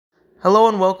Hello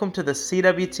and welcome to the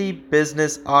CWT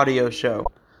Business Audio Show.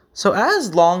 So,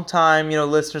 as longtime,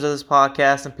 listeners of this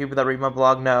podcast and people that read my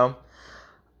blog know,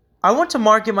 I want to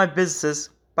market my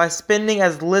businesses by spending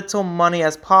as little money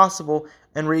as possible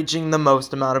and reaching the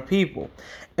most amount of people.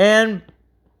 And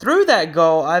through that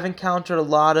goal, I've encountered a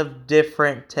lot of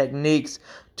different techniques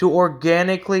to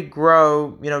organically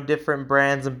grow, different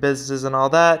brands and businesses and all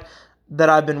that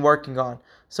I've been working on.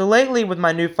 So lately with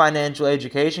my new financial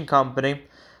education company,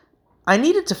 I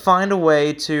needed to find a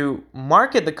way to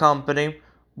market the company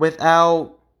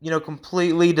without,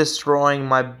 completely destroying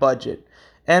my budget.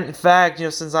 And in fact,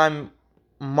 since I'm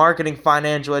marketing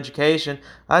financial education,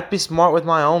 I'd be smart with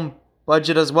my own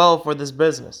budget as well for this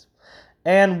business.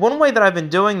 And one way that I've been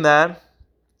doing that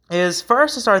is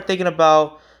first to start thinking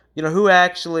about, who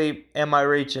actually am I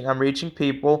reaching? I'm reaching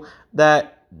people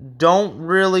that don't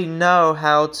really know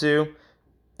how to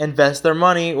invest their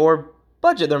money or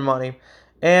budget their money.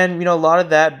 And, a lot of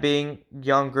that being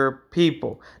younger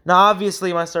people. Now,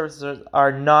 obviously, my services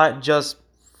are not just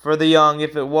for the young.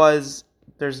 If it was,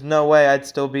 there's no way I'd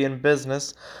still be in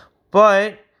business.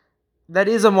 But that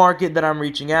is a market that I'm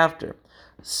reaching after.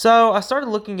 So I started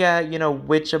looking at,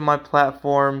 which of my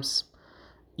platforms,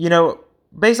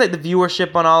 basically the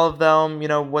viewership on all of them,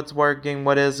 what's working,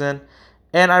 what isn't.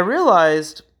 And I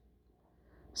realized,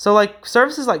 so like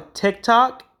services like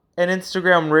TikTok and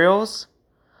Instagram Reels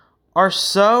are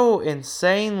so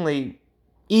insanely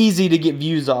easy to get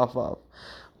views off of.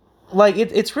 Like,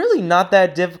 it's really not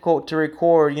that difficult to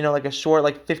record, like a short,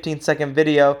 15-second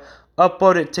video,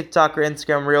 upload it to TikTok or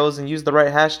Instagram Reels, and use the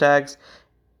right hashtags,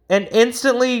 and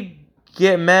instantly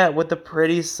get met with a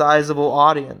pretty sizable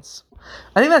audience.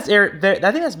 I think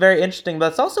that's very interesting,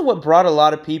 but it's also what brought a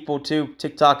lot of people to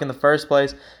TikTok in the first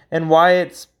place, and why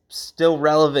it's still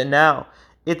relevant now.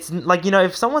 It's like,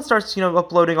 if someone starts,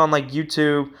 uploading on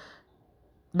YouTube,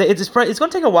 it's going to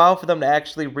take a while for them to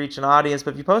actually reach an audience,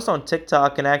 but if you post on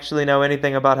TikTok and actually know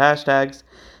anything about hashtags,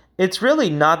 it's really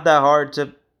not that hard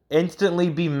to instantly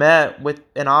be met with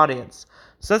an audience.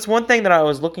 So that's one thing that I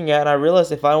was looking at, and I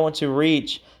realized if I want to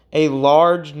reach a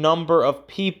large number of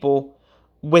people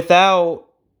without,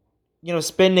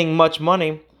 spending much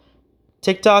money,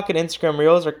 TikTok and Instagram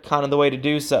Reels are kind of the way to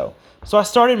do so. So I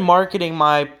started marketing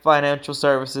my financial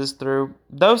services through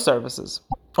those services,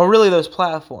 or really those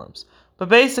platforms. But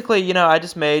basically, I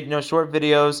just made, short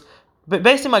videos. But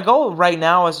basically, my goal right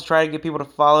now is to try to get people to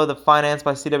follow the Finance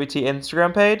by CWT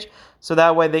Instagram page. So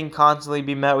that way they can constantly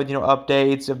be met with,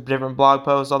 updates of different blog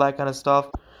posts, all that kind of stuff.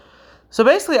 So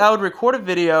basically, I would record a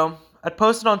video. I'd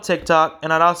post it on TikTok.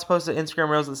 And I'd also post it on Instagram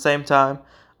Reels at the same time.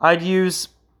 I'd use,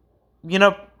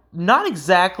 not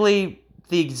exactly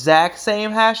the exact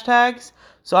same hashtags.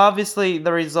 So obviously,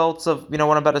 the results of, what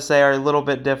I'm about to say are a little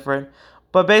bit different.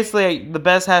 But basically, the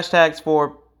best hashtags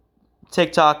for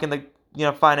TikTok and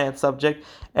the finance subject,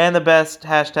 and the best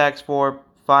hashtags for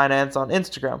finance on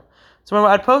Instagram. So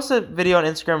remember, I'd post a video on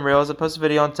Instagram Reels, I'd post a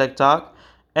video on TikTok,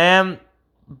 and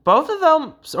both of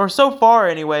them, or so far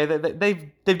anyway,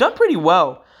 they've done pretty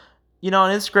well. On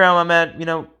Instagram, I'm at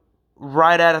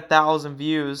right at 1,000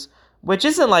 views, which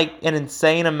isn't like an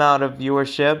insane amount of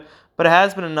viewership, but it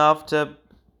has been enough to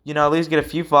at least get a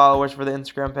few followers for the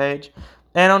Instagram page.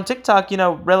 And on TikTok,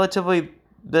 relatively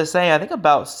the same. I think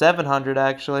about 700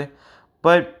 actually.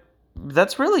 But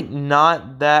that's really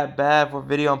not that bad for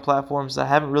video on platforms I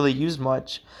haven't really used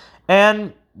much.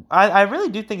 And I really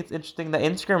do think it's interesting that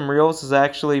Instagram Reels has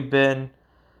actually been,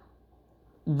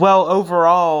 well,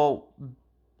 overall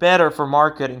better for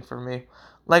marketing for me.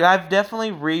 Like, I've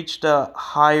definitely reached a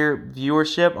higher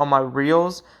viewership on my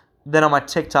Reels than on my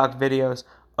TikTok videos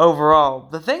overall.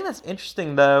 The thing that's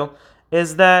interesting, though,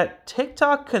 is that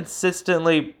TikTok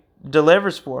consistently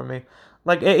delivers for me.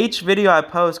 Like, each video I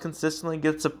post consistently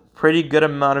gets a pretty good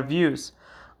amount of views.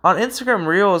 On Instagram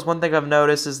Reels, one thing I've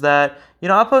noticed is that,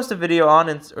 I'll post a video on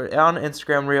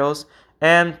Instagram Reels,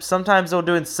 and sometimes it'll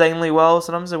do insanely well,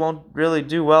 sometimes it won't really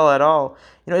do well at all.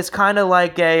 It's kind of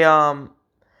like a, I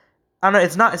don't know,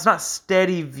 it's not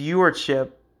steady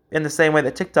viewership in the same way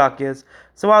that TikTok is.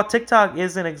 So while TikTok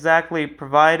isn't exactly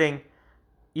providing,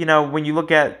 when you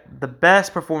look at the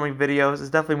best performing videos, it's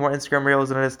definitely more Instagram Reels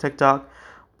than it is TikTok.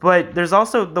 But there's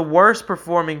also the worst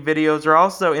performing videos are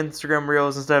also Instagram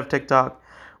Reels instead of TikTok,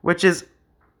 which is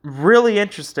really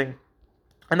interesting.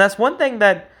 And that's one thing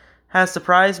that has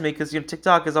surprised me because,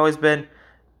 TikTok has always been,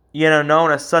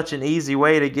 known as such an easy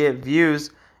way to get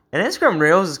views. And Instagram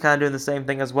Reels is kind of doing the same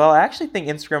thing as well. I actually think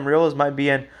Instagram Reels might be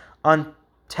an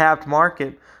untapped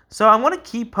market. So I want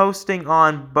to keep posting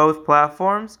on both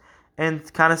platforms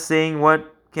and kind of seeing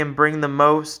what can bring the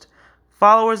most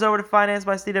followers over to Finance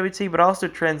by CWT, but also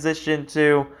transition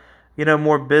to,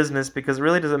 more business, because it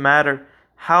really doesn't matter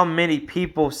how many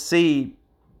people see,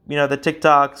 the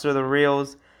TikToks or the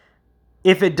Reels,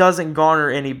 if it doesn't garner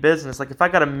any business. Like if I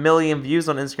got 1,000,000 views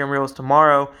on Instagram Reels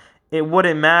tomorrow, it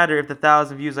wouldn't matter if the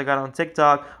 1,000 views I got on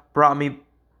TikTok brought me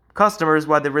customers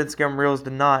while the Instagram Reels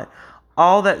did not.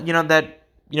 All that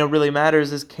really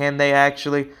matters is, can they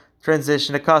actually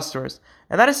transition to customers,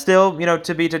 and that is still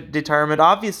to be determined.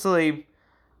 Obviously,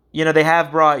 they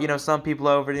have brought some people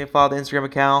over to follow the Instagram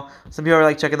account. Some people are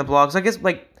like checking the blogs. So I guess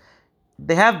like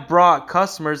they have brought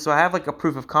customers, so I have like a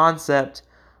proof of concept.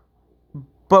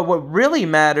 But what really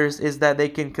matters is that they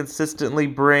can consistently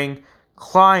bring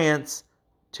clients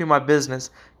to my business.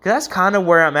 Because that's kind of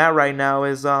where I'm at right now.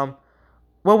 Is well,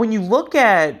 when you look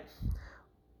at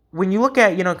kind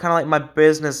of like my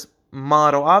business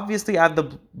model, obviously I have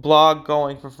the blog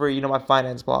going for free, my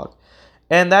finance blog.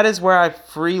 And that is where I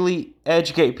freely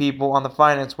educate people on the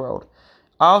finance world.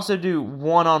 I also do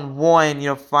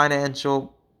one-on-one,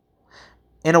 financial,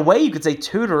 in a way you could say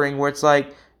tutoring, where it's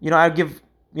like, I give,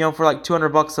 for like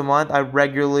 $200 a month, I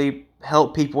regularly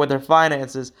help people with their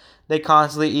finances. They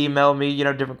constantly email me,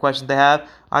 different questions they have.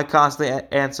 I constantly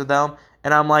answer them.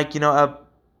 And I'm like, a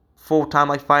full-time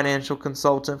like financial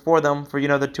consultant for them for, the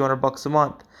 $200 a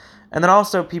month. And then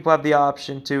also people have the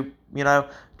option to,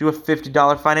 do a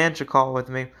 $50 financial call with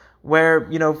me, where,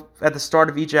 at the start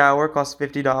of each hour it costs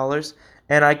 $50,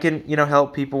 and I can,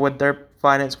 help people with their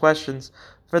finance questions.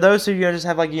 For those who, just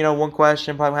have like, one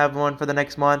question, probably have one for the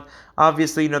next month.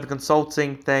 Obviously, the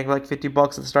consulting thing, like $50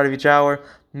 at the start of each hour,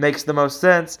 makes the most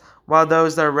sense. While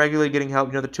those that are regularly getting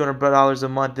help, the $200 a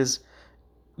month is,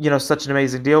 such an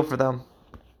amazing deal for them.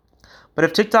 But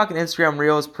if TikTok and Instagram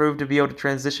Reels prove to be able to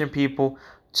transition people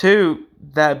to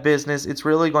that business, it's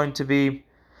really going to be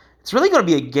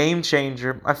a game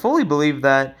changer. I fully believe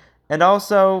that. And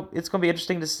also, it's going to be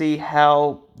interesting to see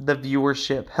how the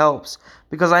viewership helps,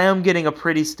 because I am getting a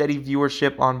pretty steady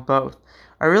viewership on both.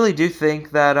 I really do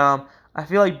think that I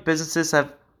feel like businesses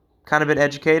have kind of been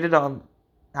educated on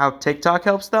how TikTok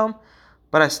helps them,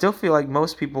 but I still feel like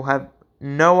most people have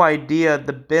no idea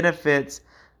the benefits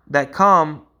that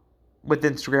come with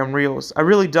Instagram Reels. I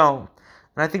really don't.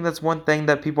 And I think that's one thing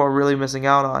that people are really missing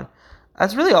out on.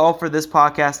 That's really all for this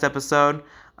podcast episode.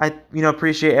 I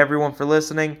appreciate everyone for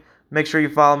listening. Make sure you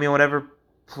follow me on whatever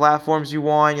platforms you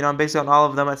want. I'm basically on all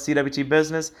of them at CWT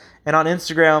Business, and on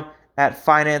Instagram at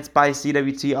Finance by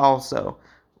CWT also.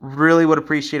 Really would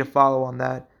appreciate a follow on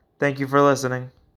that. Thank you for listening.